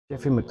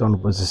Jeffrey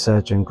MacDonald was a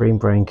surgeon, Green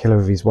Beret killer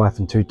of his wife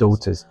and two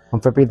daughters.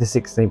 On February the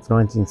 16th,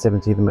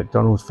 1970, the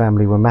MacDonald's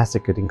family were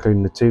massacred,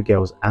 including the two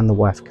girls and the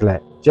wife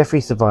Colette.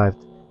 Jeffrey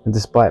survived, and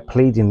despite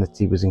pleading that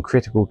he was in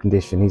critical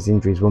condition, his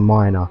injuries were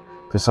minor,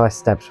 precise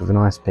stabs with an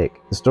ice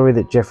pick. The story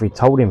that Jeffrey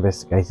told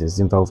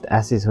investigators involved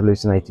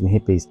acid-hallucinating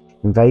hippies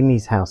invading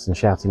his house and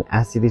shouting,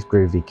 "Acid is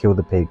groovy, kill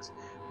the pigs."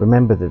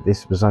 Remember that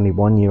this was only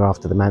 1 year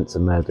after the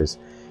Manson murders.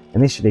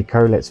 Initially,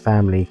 Colette's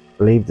family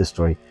believed the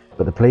story,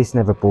 but the police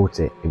never bought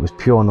it. It was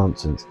pure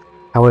nonsense.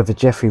 However,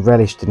 Jeffrey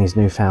relished in his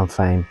newfound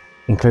fame,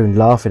 including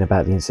laughing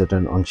about the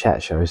incident on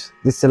chat shows.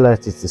 This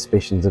alerted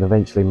suspicions, and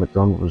eventually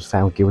MacDonald was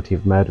found guilty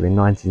of murder in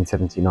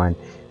 1979,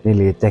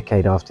 nearly a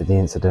decade after the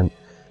incident.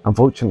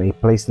 Unfortunately,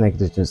 police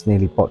negligence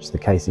nearly botched the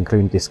case,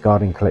 including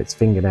discarding Colette's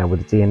fingernail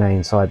with the DNA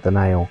inside the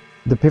nail.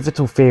 The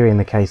pivotal theory in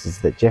the case is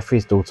that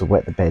Jeffrey's daughter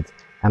wet the bed,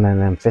 and an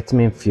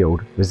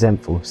amphetamine-fueled,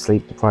 resentful,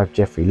 sleep-deprived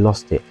Jeffrey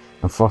lost it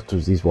and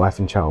throttled his wife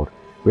and child.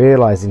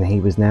 Realising he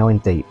was now in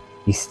deep,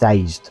 he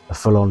staged a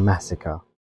full-on massacre.